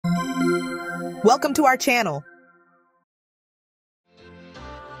Welcome to our channel.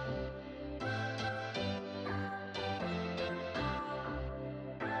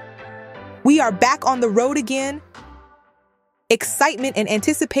 We are back on the road again. Excitement and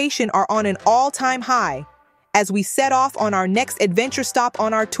anticipation are on an all-time high as we set off on our next adventure stop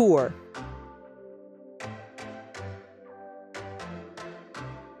on our tour.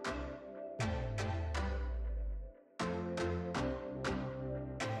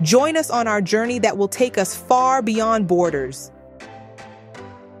 Join us on our journey that will take us far beyond borders.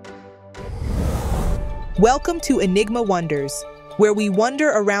 Welcome to Enigma Wonders, where we wander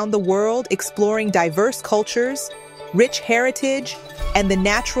around the world exploring diverse cultures, rich heritage, and the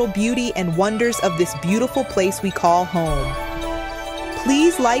natural beauty and wonders of this beautiful place we call home.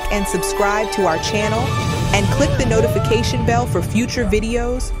 Please like and subscribe to our channel and click the notification bell for future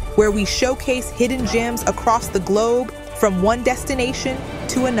videos where we showcase hidden gems across the globe from one destination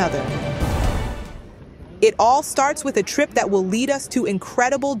to another. It all starts with a trip that will lead us to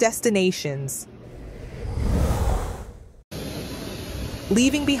incredible destinations.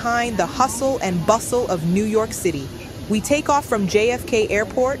 Leaving behind the hustle and bustle of New York City, we take off from JFK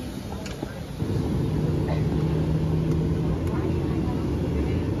Airport.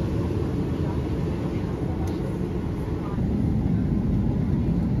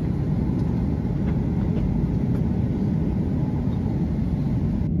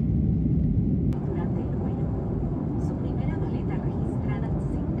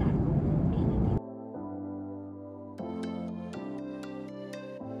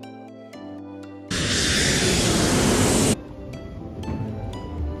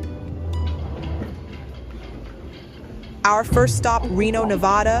 Our first stop, Reno,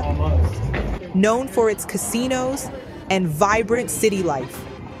 Nevada, known for its casinos and vibrant city life.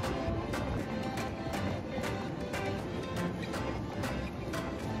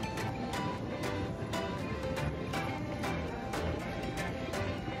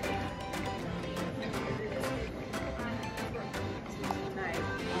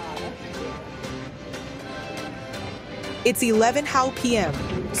 It's 11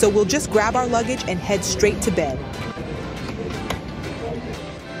 p.m., so we'll just grab our luggage and head straight to bed.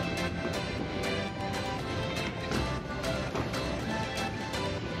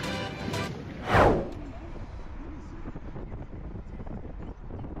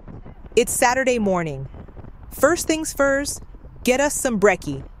 It's Saturday morning. First things first, get us some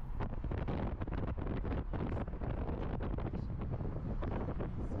brekkie.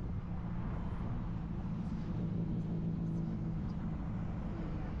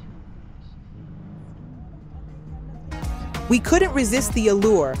 We couldn't resist the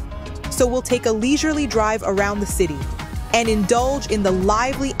allure, so we'll take a leisurely drive around the city and indulge in the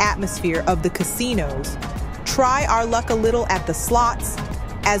lively atmosphere of the casinos, try our luck a little at the slots,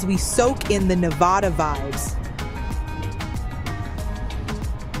 as we soak in the Nevada vibes.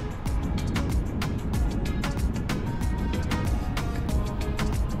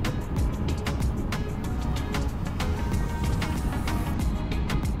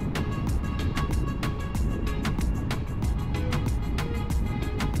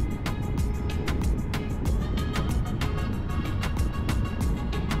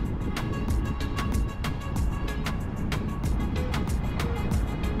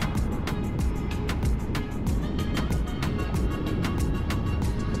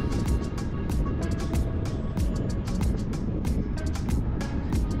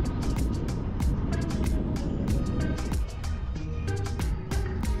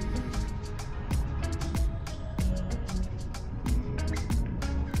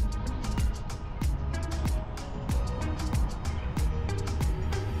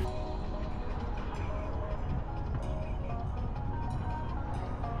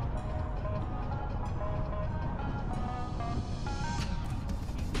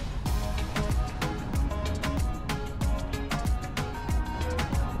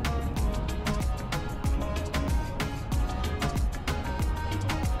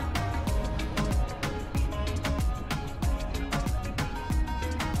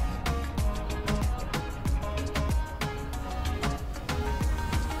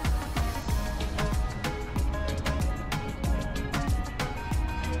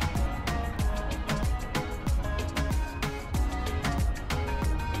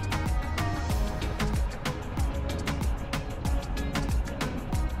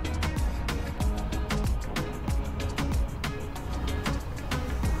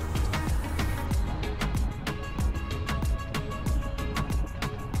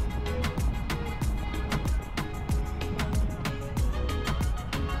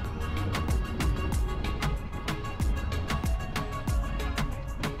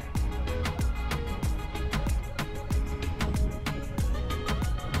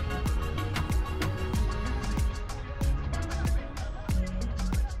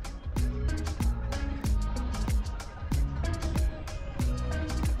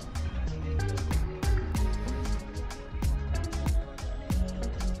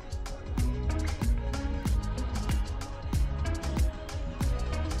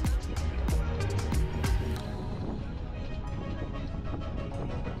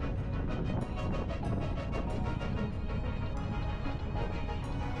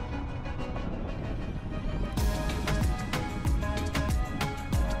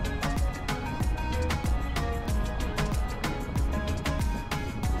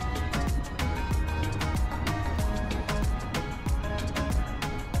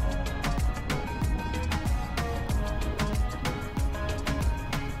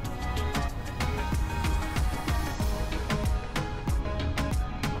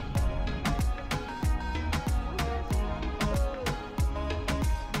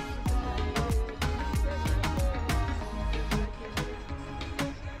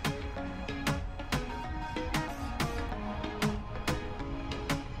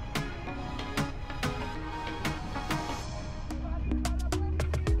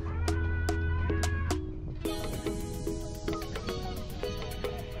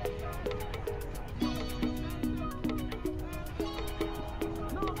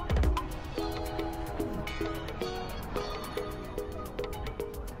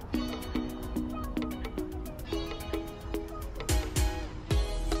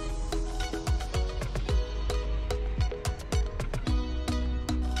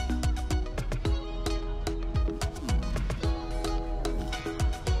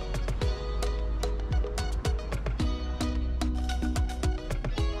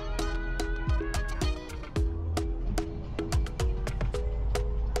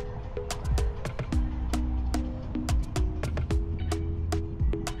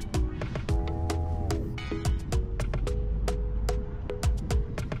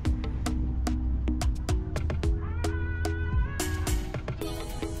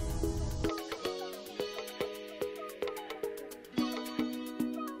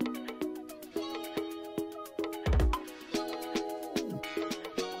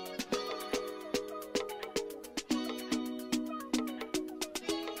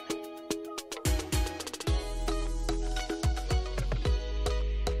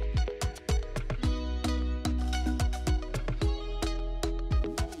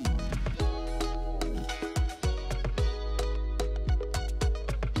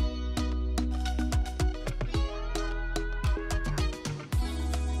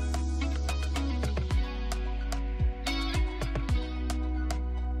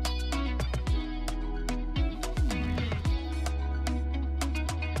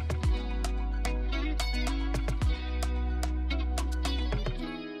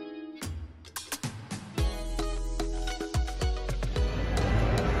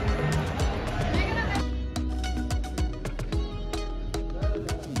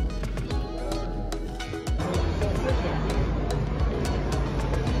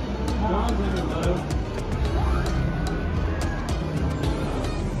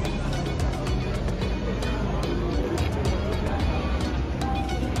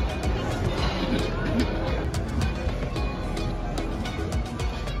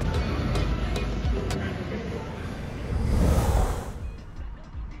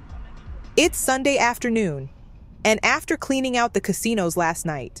 It's Sunday afternoon, and after cleaning out the casinos last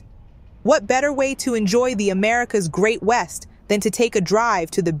night, what better way to enjoy the America's Great West than to take a drive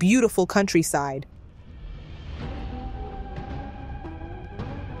to the beautiful countryside?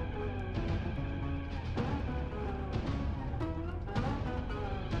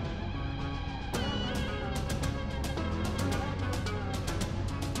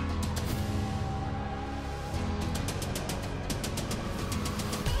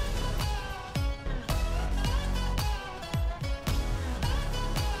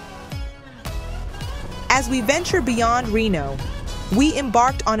 As we venture beyond Reno, we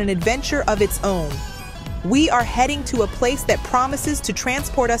embarked on an adventure of its own. We are heading to a place that promises to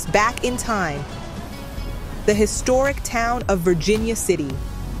transport us back in time, the historic town of Virginia City.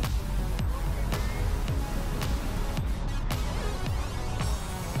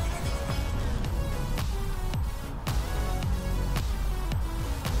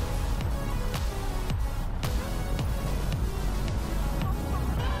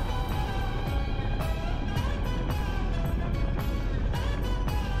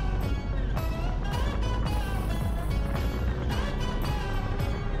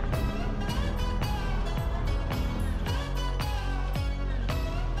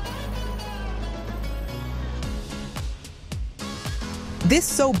 This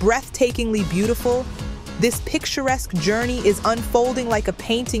so breathtakingly beautiful, this picturesque journey is unfolding like a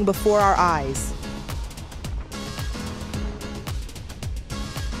painting before our eyes.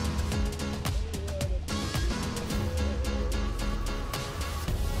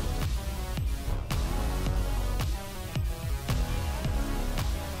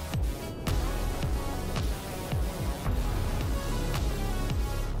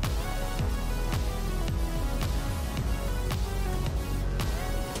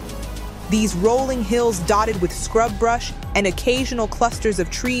 These rolling hills dotted with scrub brush and occasional clusters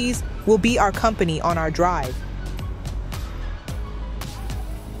of trees will be our company on our drive.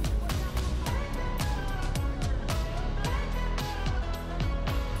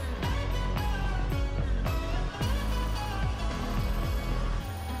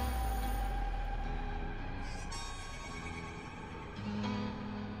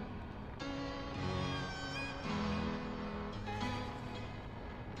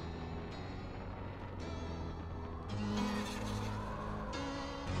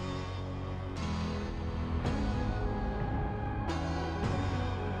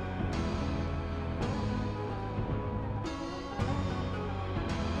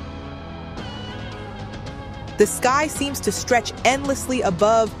 The sky seems to stretch endlessly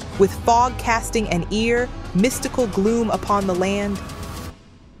above, with fog casting an eerie, mystical gloom upon the land.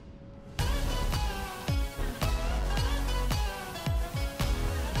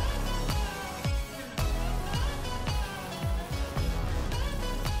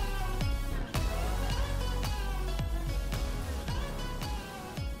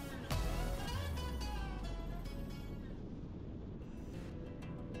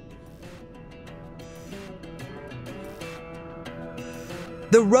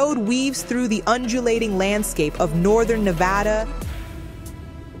 The road weaves through the undulating landscape of northern Nevada.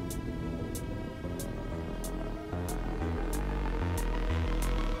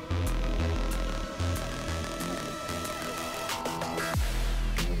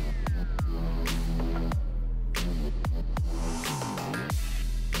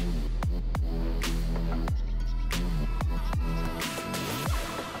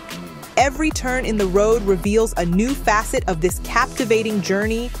 Every turn in the road reveals a new facet of this captivating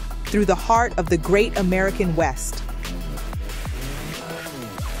journey through the heart of the great American West.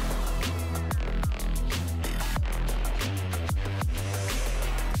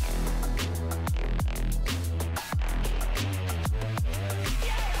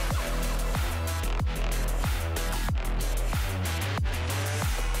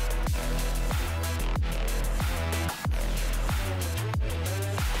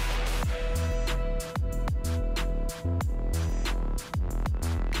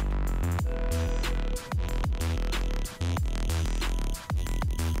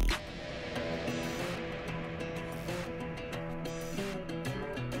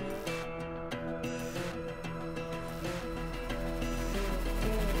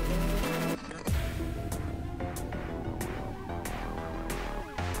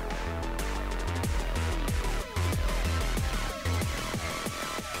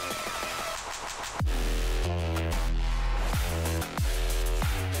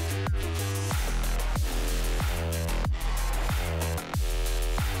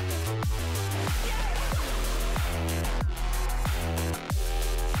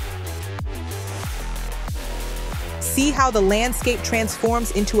 See how the landscape transforms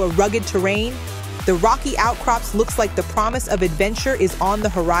into a rugged terrain? The rocky outcrops looks like the promise of adventure is on the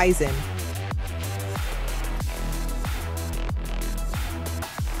horizon.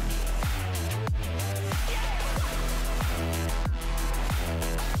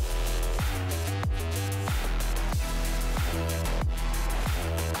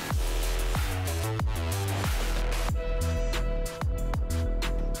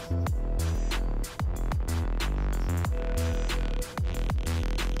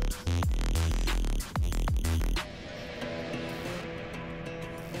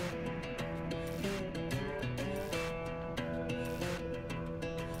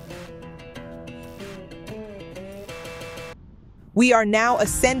 We are now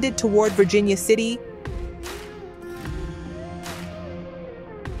ascended toward Virginia City.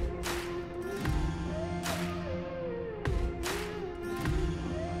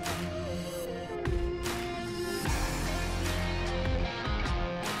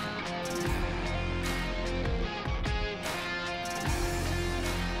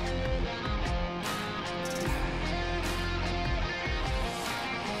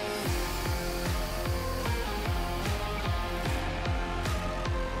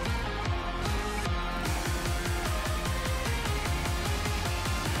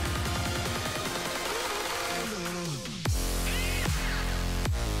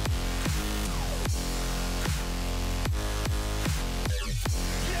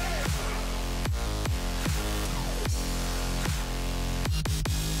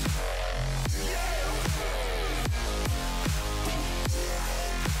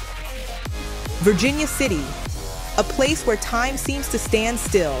 Virginia City, a place where time seems to stand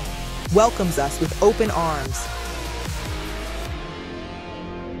still, welcomes us with open arms.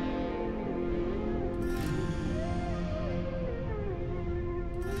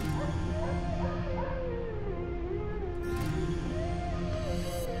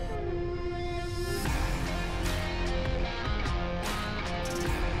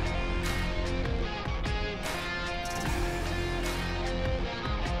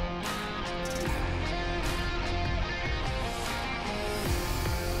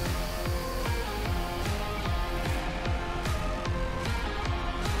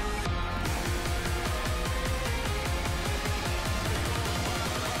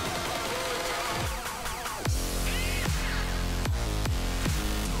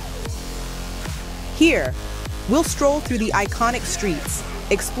 Here, we'll stroll through the iconic streets,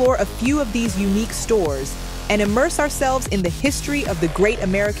 explore a few of these unique stores, and immerse ourselves in the history of the Great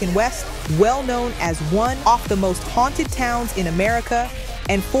American West, well known as one of the most haunted towns in America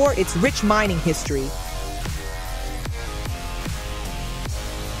and for its rich mining history.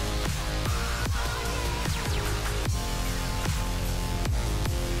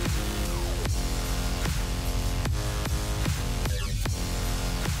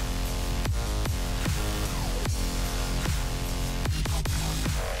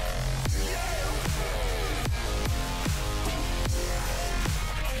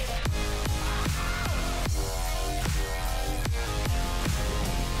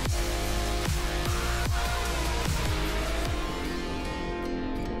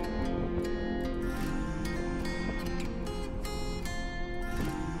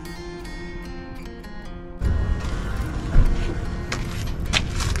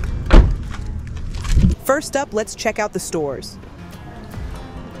 First up, let's check out the stores.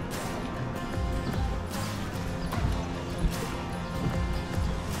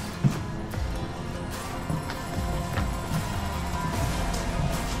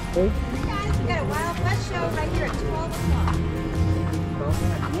 Hey guys, we got a Wild West show right here at 12 o'clock. Yeah,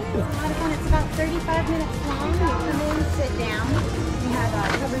 it's a lot of fun. It's about 35 minutes long. You come in, sit down. We have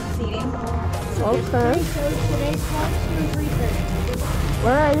covered seating. So Okay. there's 3 shows today, 12 and 3:30.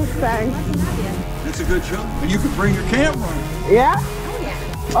 Where are you staying? Lucky to have It's a good show. And you can bring your camera. Yeah? you. Oh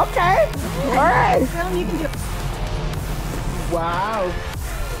yeah. Okay. All right. Film, you can do it. Wow.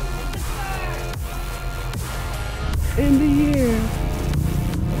 In the year.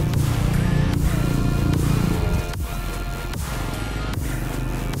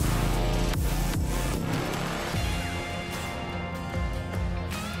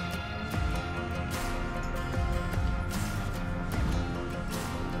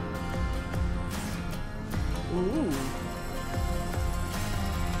 Ooh.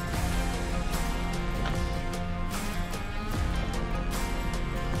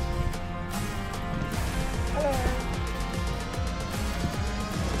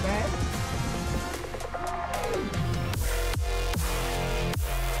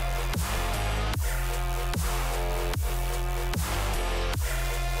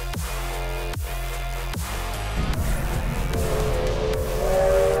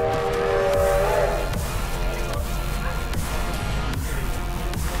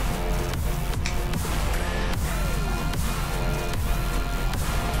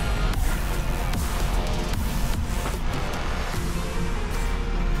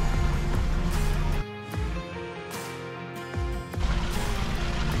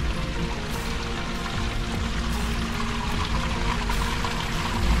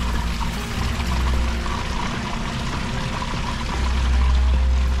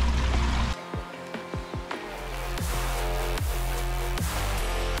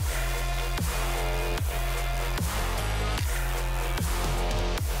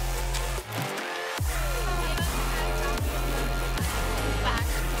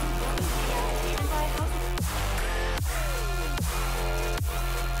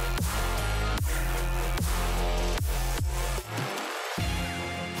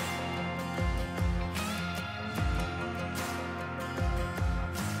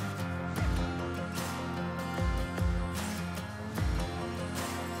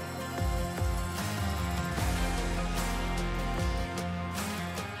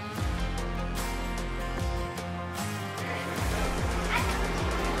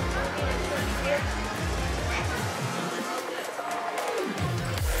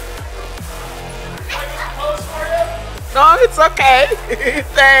 It's okay.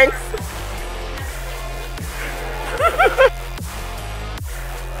 Thanks.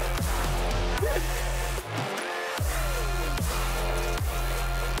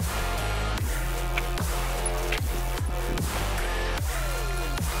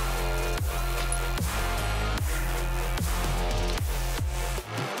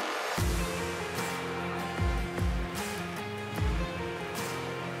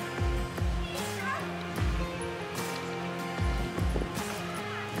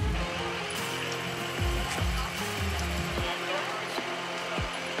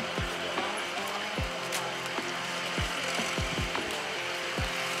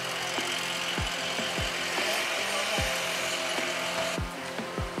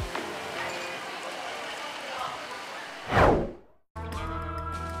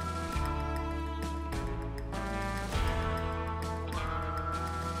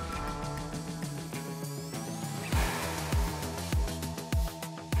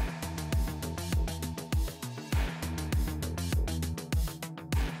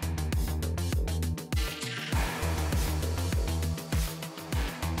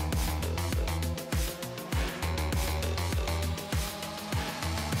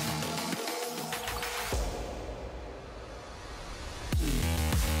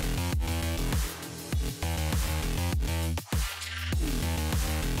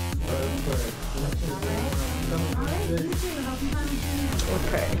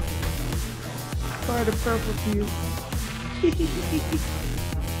 Okay. Try the purple view.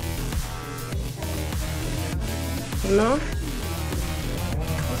 No?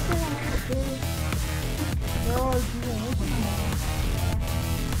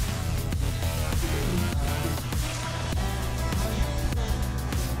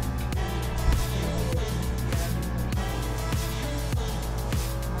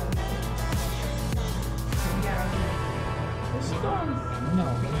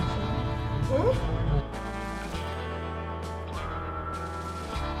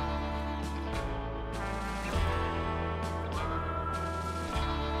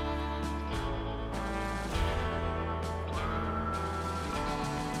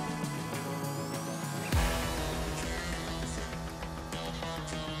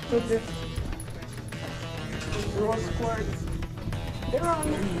 Look at rose quartz. They're on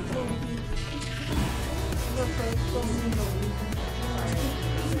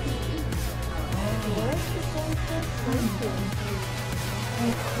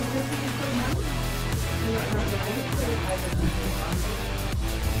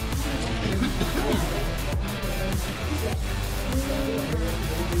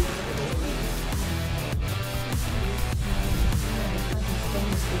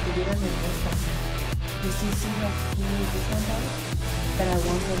You see how skinny this one is? But I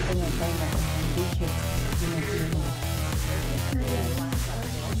want something like that and dishes in a few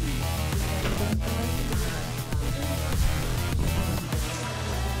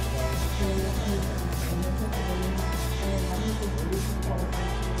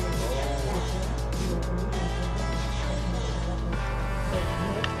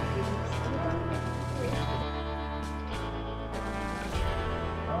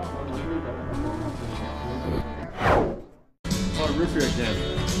Roof your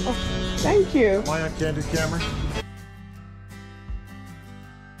camera. Oh, thank you. Am I on candid camera?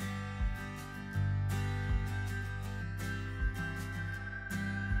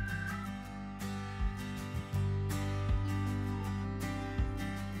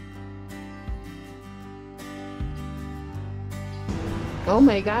 Oh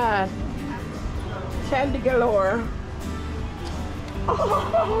my God. Candy galore.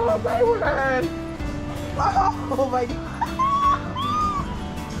 Oh my word. Oh my God.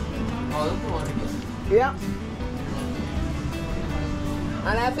 Oh, that's the one again. Yep.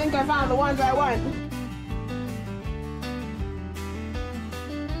 And I think I found the ones I want.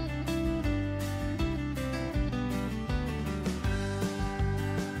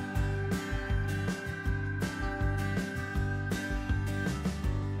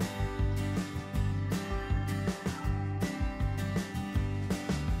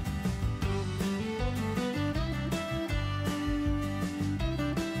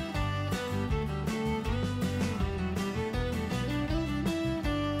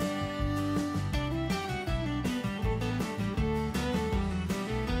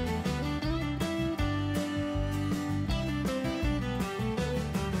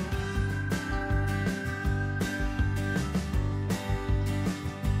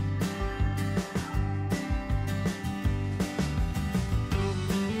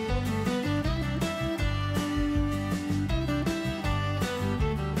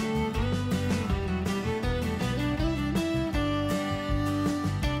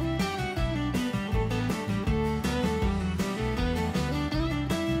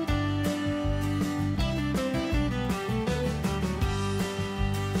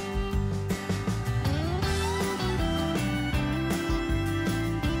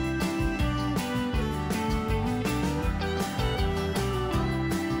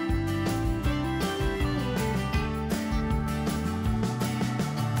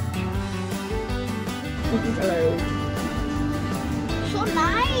 Hello. So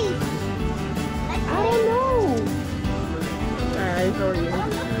nice. I don't know. Hi, how are you? Oh,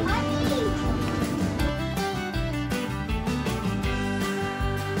 look, honey.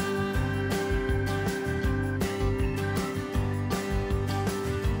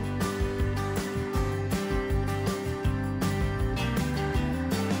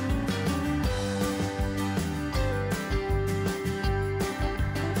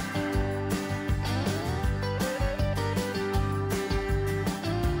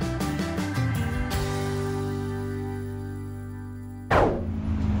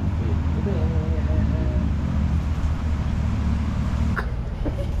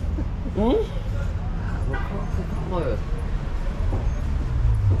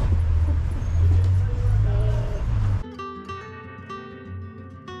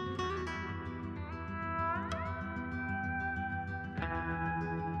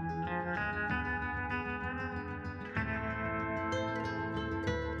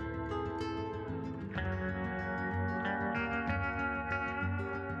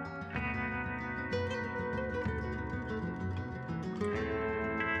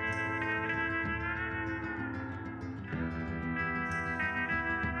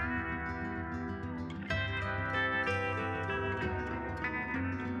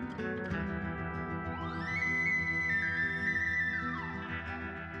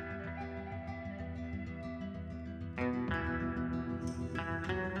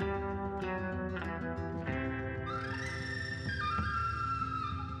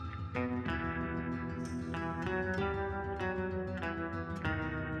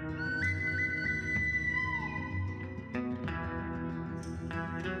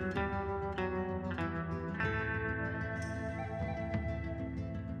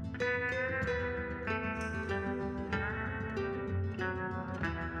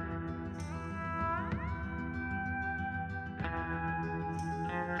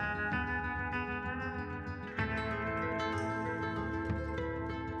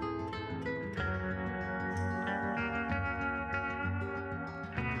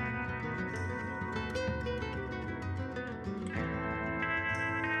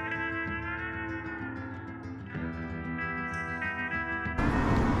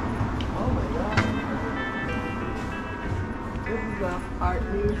 This is a art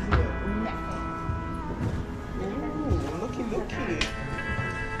museum. Ooh, looky.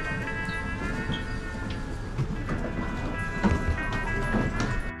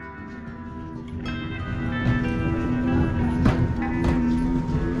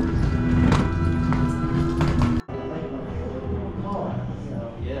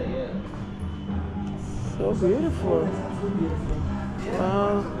 So beautiful.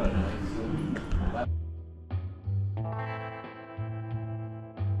 Wow.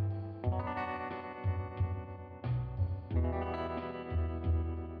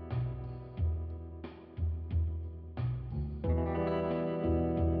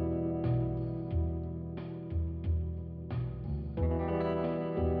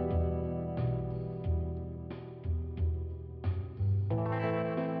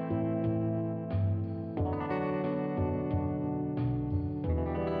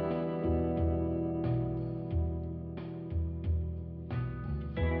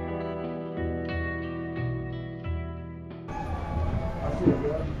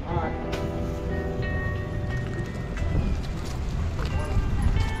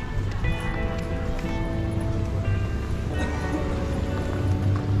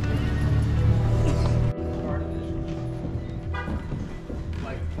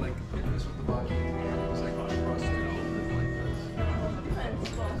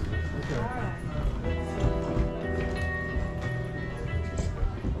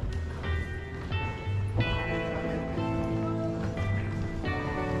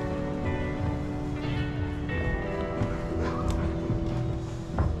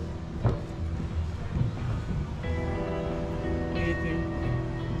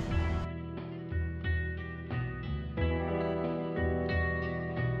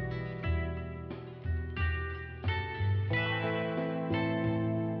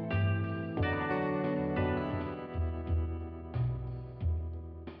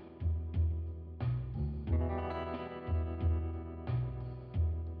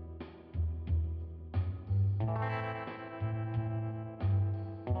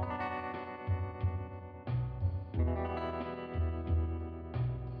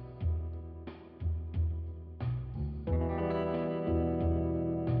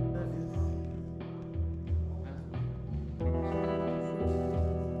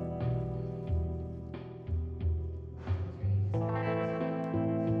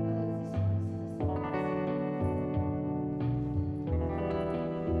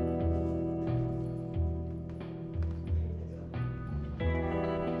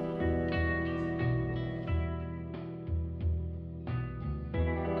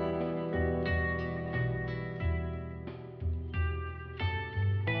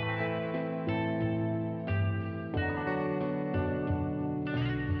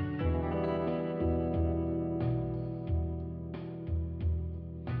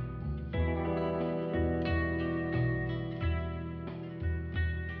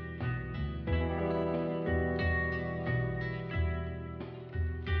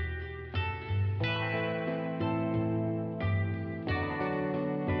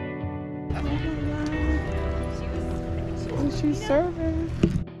 she's serving.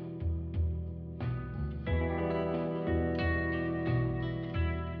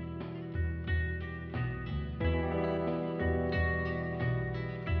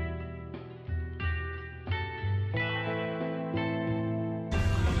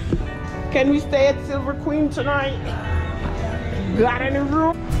 Can we stay at Silver Queen tonight? Got any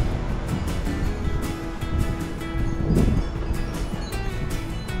room?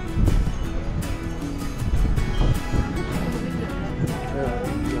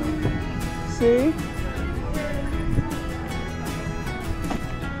 See?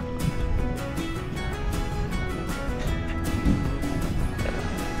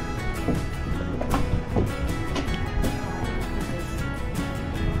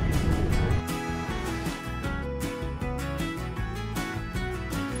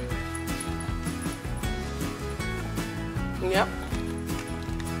 Yep.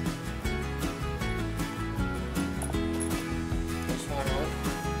 This one, right?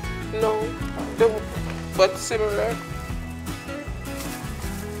 No, but similar.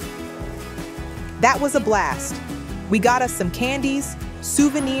 That was a blast. We got us some candies,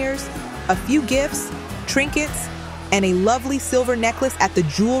 souvenirs, a few gifts, trinkets, and a lovely silver necklace at the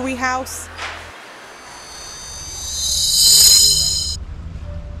jewelry house.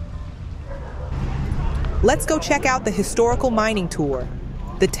 Let's go check out the historical mining tour,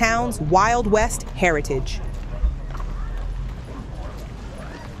 the town's Wild West heritage.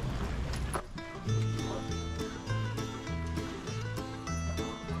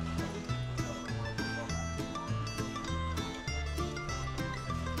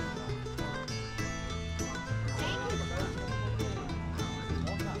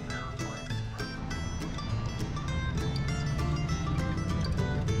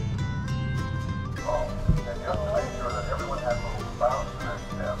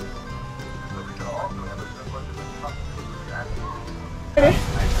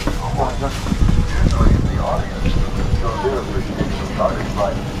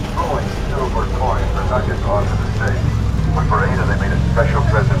 Special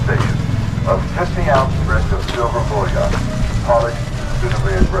presentation of 50-ounce wrist of silver bullion, polished,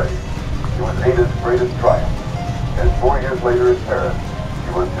 suitably engraved. It was Ada's greatest triumph, and 4 years later in Paris,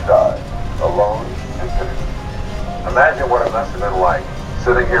 she was to die, alone and pitiless. Imagine what it must have been like,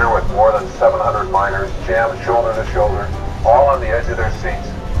 sitting here with more than 700 miners jammed shoulder to shoulder, all on the edge of their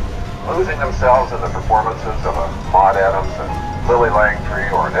seats, losing themselves in the performances of a Maud Adams and Lily Langtry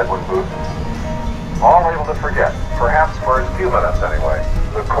or an Edwin Booth. All able to forget, perhaps for a few minutes anyway,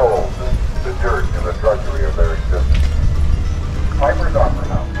 the cold, the dirt, and the drudgery of their existence. Piper's Opera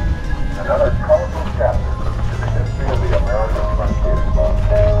House, another colorful chapter in the history of the American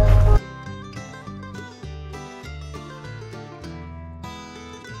frontier.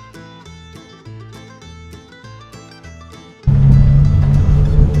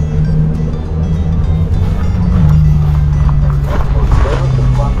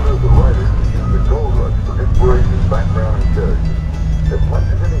 Background and character. As much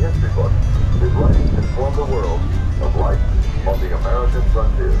as any history book, his writings inform the world of life on the American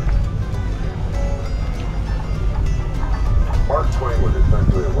frontier. Mark Twain was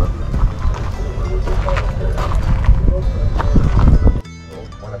essentially a Western.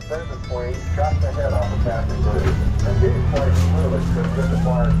 When a friend of Twain shot the head off a passing bird and gave Twain clearly to the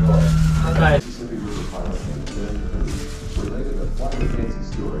fire joy. Mississippi River pilot related a fiery fancy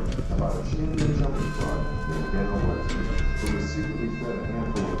story about a chain jumping frog named Daniel Webster who was secretly fed a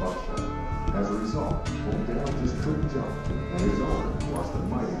handful of buckshot. As a result, old Daniel just couldn't jump, and his owner lost a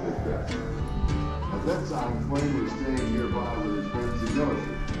mighty big bet. At that time, Twain was staying nearby with his friends in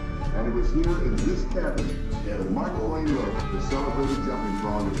Military, and it was here in this cabin that Mark Twain wrote the celebrated jumping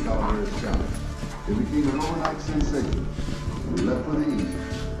frog of Calaveras County. It became an overnight sensation. We left for the East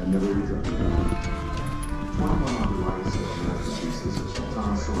and never returned. 21 of the writers of masterpieces of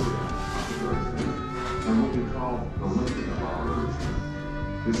Tom Sawyer, and what we call the Lincoln of our literature.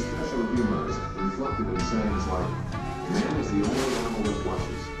 His special humor is reflected in sayings like, man is the only animal that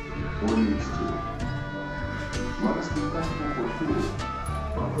blushes, or needs to. Let us be thankful for food,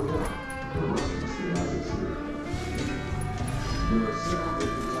 but for them, the rest of us see as it's here. There are several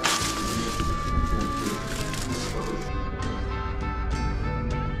different types of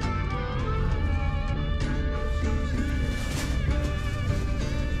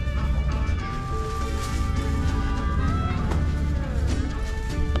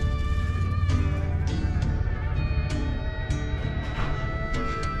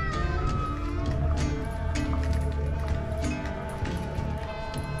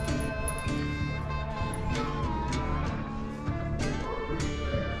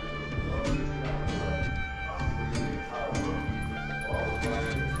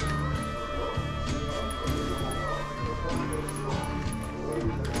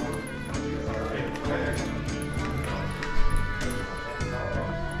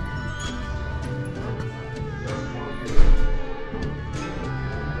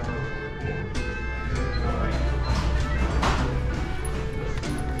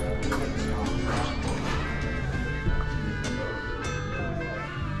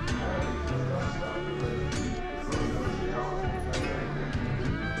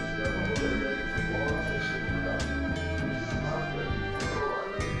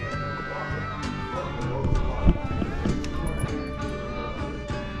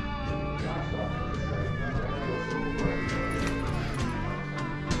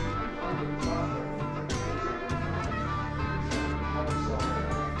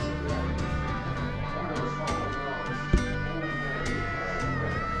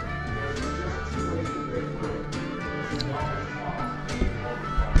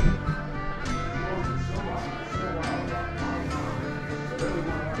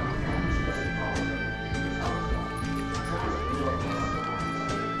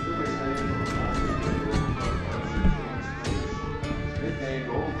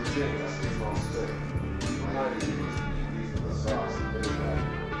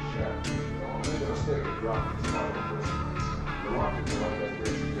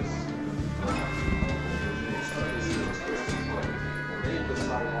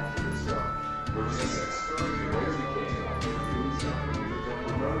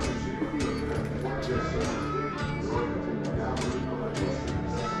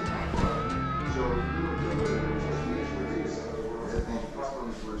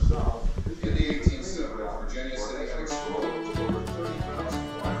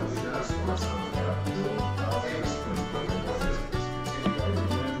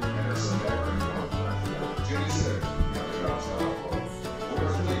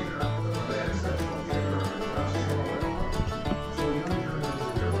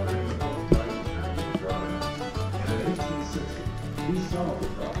shelter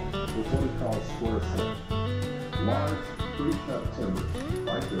problem was what is called square set. Large, pre-cut timber,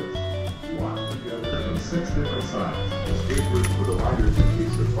 like this, locked together in 6 different sizes. Escapers for the lighters in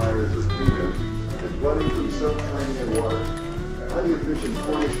case the fires are cleaner, and running through subterranean water. Highly efficient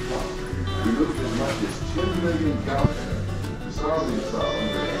Cornish pump. We looked as much as 10 million gallons. Solving this problem,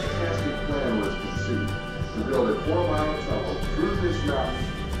 the fantastic plan was conceived to build a 4-mile tunnel through this mountain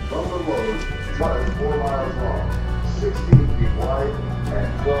from the road, 4 miles long, 16 feet wide, and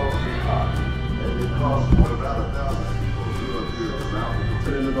 12 feet high. And it cost about 1,000 people to go through the mountain to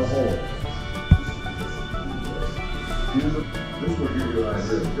fit into the hole. This will give you an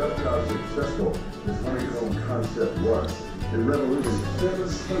idea of just how successful this honeycomb concept was. It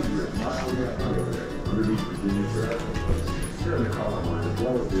revolutionized 700 miles underneath Virginia Terrace. Here in the column line, as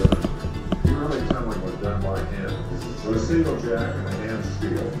well as the others. The early tunneling was done by hand, with a single jack and a hand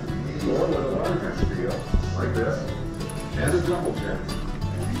steel, or with a larger steel, like this, and a double jack.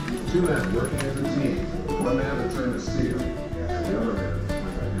 2 men working as a team, 1 man to turn the steel, and the other man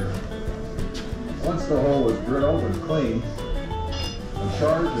right here. Once the hole was drilled and cleaned, a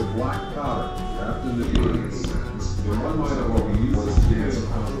charge of black powder wrapped in the beads. The one line of what we use was steel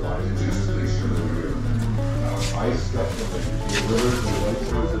ice stuff from the rivers and lakes.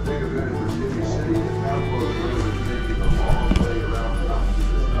 There was a big event in Virginia City that now flows rivers taking a long way around the mountains in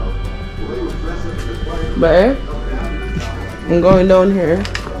the snow. Well, they were dressed up in the fire. Babe, I'm going down here.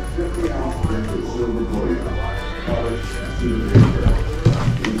 50 ounce print with silver blade, polished to the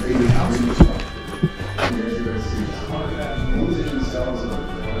with 80 ounces of stuff. And as you can see, losing themselves in the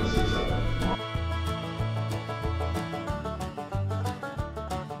 26 of them.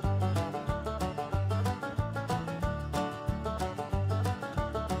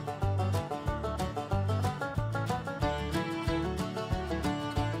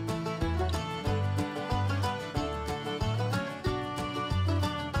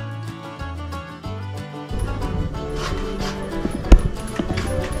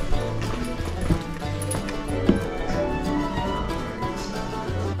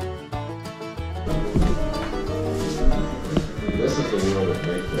 This is the world of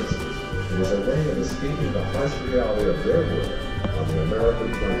make-places. It is a way of escaping the harsh reality of their world on the American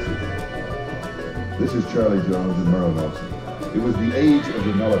frontier. This is Charlie Jones and Merle Nelson. It was the age of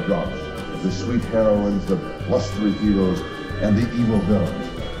the melodrama, the sweet heroines, the blustery heroes, and the evil villains.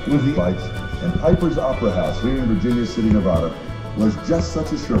 It was the lights, and Piper's Opera House here in Virginia City, Nevada, was just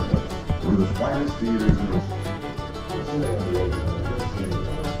such a showplace. One of the finest theaters in the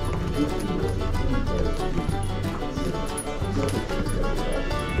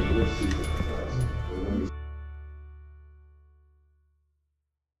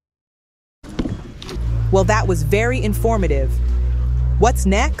Well, that was very informative. What's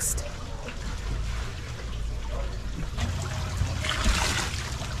next?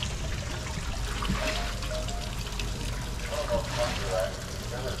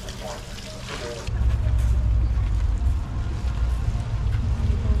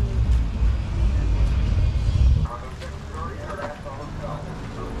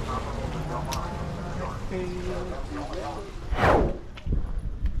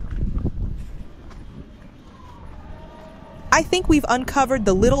 I think we've uncovered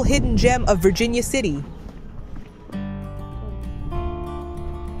the little hidden gem of Virginia City.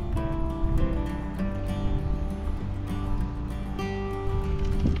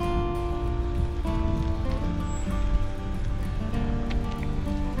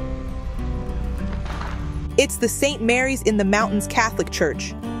 It's the St. Mary's in the Mountains Catholic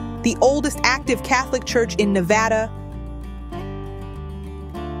Church, the oldest active Catholic church in Nevada.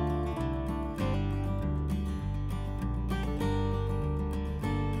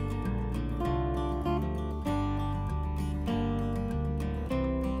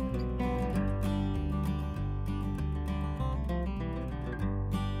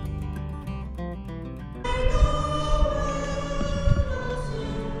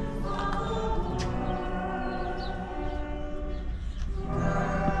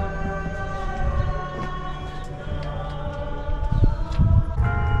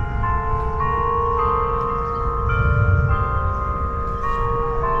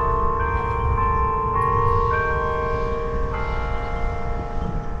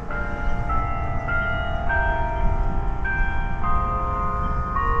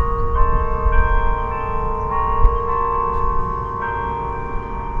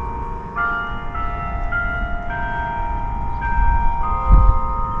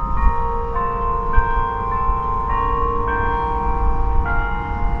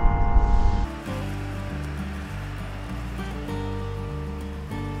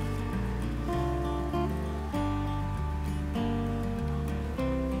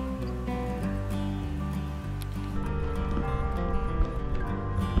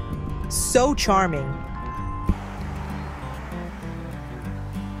 so charming.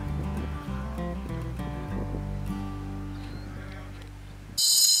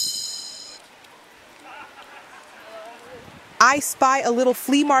 I spy a little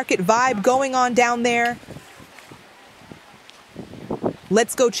flea market vibe going on down there.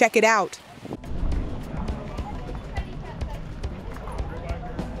 Let's go check it out.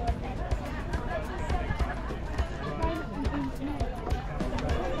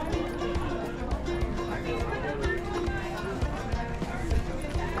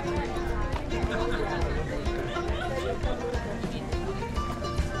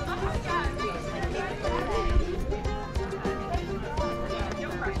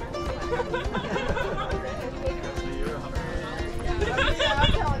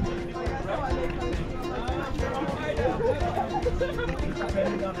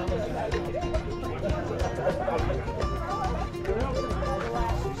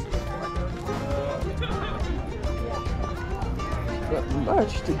 Not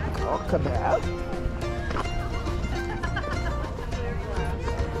much to talk about.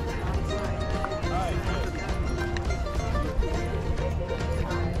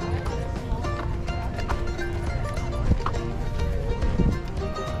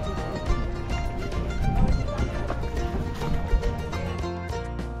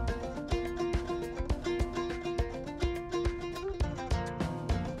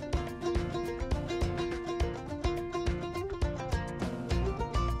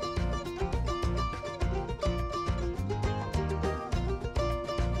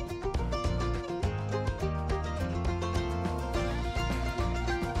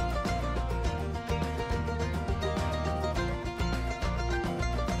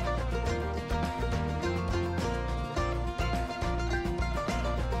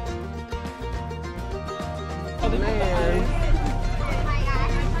 Man.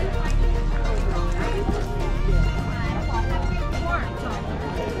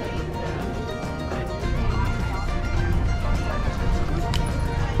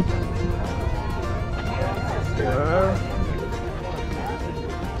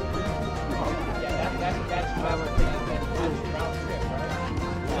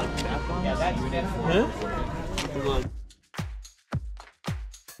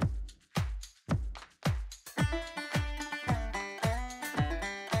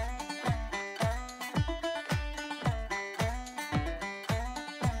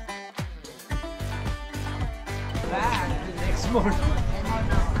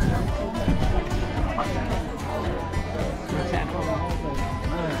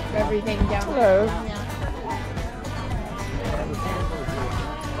 Everything down Hello.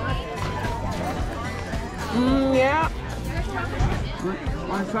 Yeah.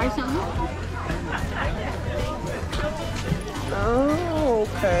 Want to try something? Oh,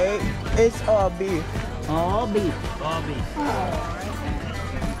 okay. It's all beef. All beef. All beef.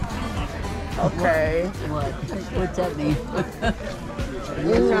 Okay. What? What's that mean?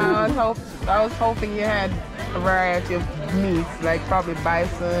 No, I was hoping you had a variety of meats, like probably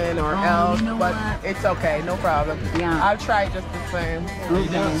bison or elk, you know but what? it's okay, no problem. Yeah. I'll try just the same.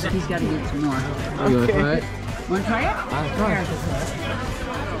 Okay, he's got to get some more. Okay. Want to try it?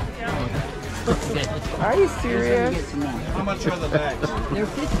 Are you He's gonna serious? get some more. How much are the bags? They're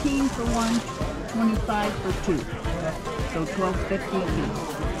 15 for one, 25 for two. So $12.50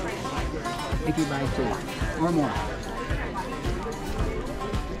 each. If you buy two or more.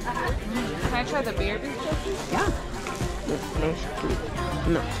 Can I try the beer beef? Yeah.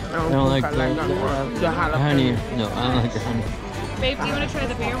 No, I don't like the honey. No, I don't like the honey. Babe, do you want to try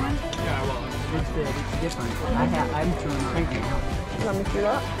the beer one? It's good. It's different. I'm trying right now. Let me see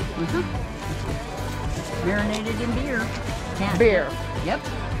that. Marinated in beer. Can't. Beer. Yep.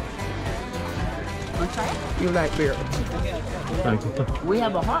 Want to try it? You like beer? Thank you. We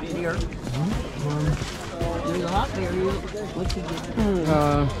have a hot beer. There's a hot beer. What's he get?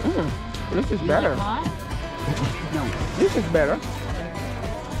 This is You better. like hot? No. This is better.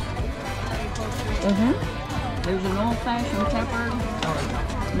 There's an old-fashioned pepper.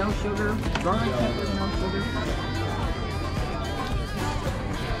 No sugar. Garlic pepper, no sugar.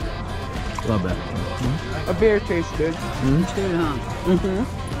 Love that. A beer tastes good. It's good, huh?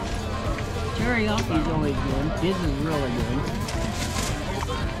 Teriyaki is always good. This is really good.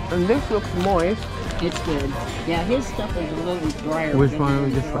 And this looks moist. It's good. Yeah, his stuff is a little drier. Which than one are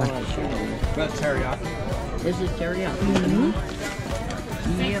we his just all trying? that sugar. That's teriyaki. This is teriyaki.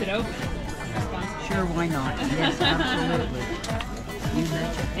 Yep. Sure, why not? Yes, absolutely. You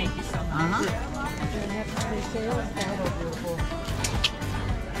betcha. Thank you so much.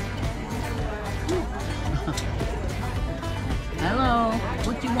 Hello.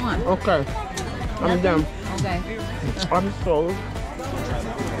 What do you want? one? Okay. I'm done. Okay. I'm sold.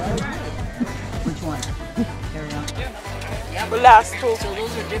 Which one? Teriyaki. The last two. So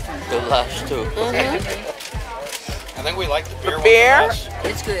those are different. The last two. I think we like the beer. Beer, one the best.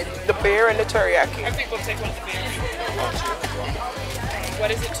 It's good. the beer, and the teriyaki. I think we'll take one of the beers.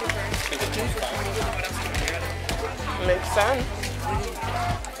 What is it, 2 for? 2 for 40. What else can we do? Makes sense.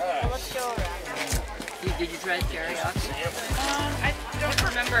 Did you try teriyaki? I don't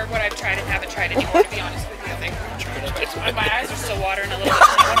remember what I've tried and haven't tried anymore, to be honest with you. I think my eyes are still watering a little bit.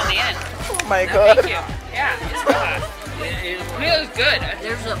 One on the end. Oh my No, god. thank you. Yeah, it's good. It was good.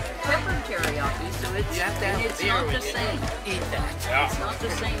 There's a pepper teriyaki, so it's, and it's not the same. Eat that. It's not the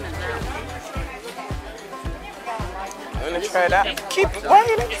same as that one. I'm gonna try that. Keep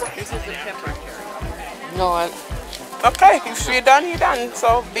quiet. This is a pepper teriyaki. No, I. Okay, if you're done, you're done.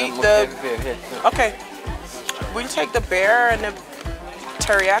 So beat the. Okay. We'll take the beer and the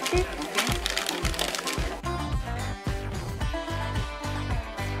teriyaki.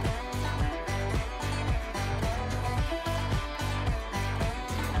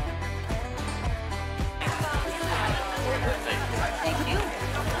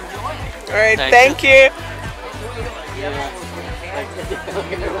 All right, thank you.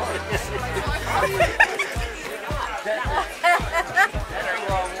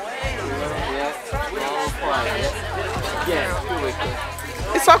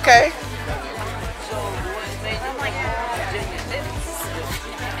 It's okay.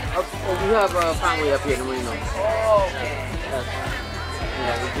 We have a family up here in Reno. Oh, okay.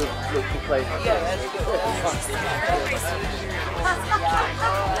 Yeah, we just look to play. Yeah, that's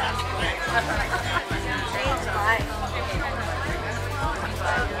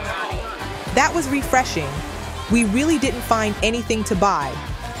That was refreshing. We really didn't find anything to buy,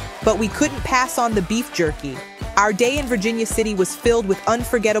 but we couldn't pass on the beef jerky. Our day in Virginia City was filled with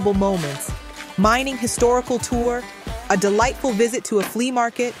unforgettable moments: mining historical tour, a delightful visit to a flea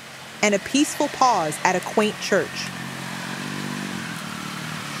market, and a peaceful pause at a quaint church.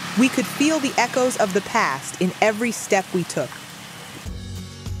 We could feel the echoes of the past in every step we took.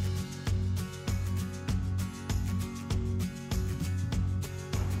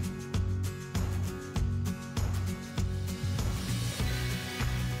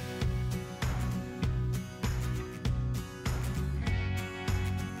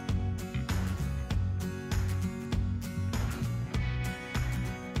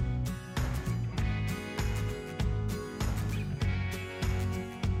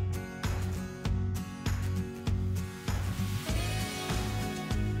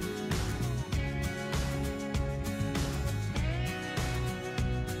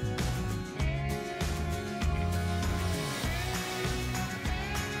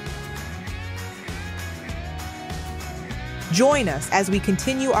 Join us as we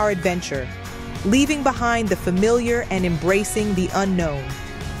continue our adventure, leaving behind the familiar and embracing the unknown.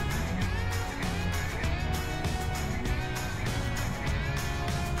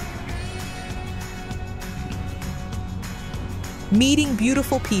 Meeting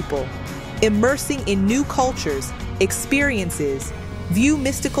beautiful people, immersing in new cultures, experiences, view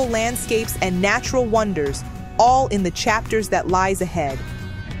mystical landscapes and natural wonders, all in the chapters that lies ahead.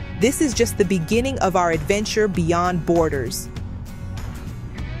 This is just the beginning of our adventure beyond borders.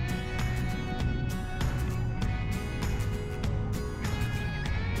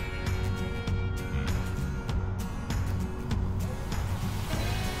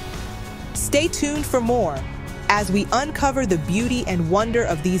 Stay tuned for more as we uncover the beauty and wonder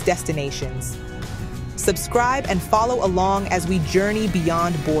of these destinations. Subscribe and follow along as we journey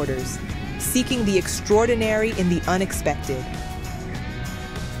beyond borders, seeking the extraordinary in the unexpected.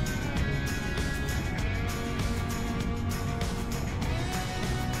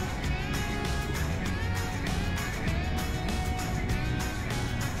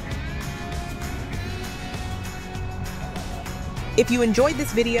 If you enjoyed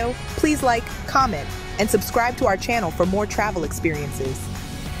this video, please like, comment, and subscribe to our channel for more travel experiences.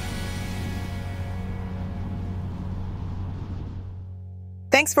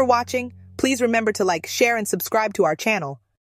 Thanks for watching. Please remember to like, share, and subscribe to our channel.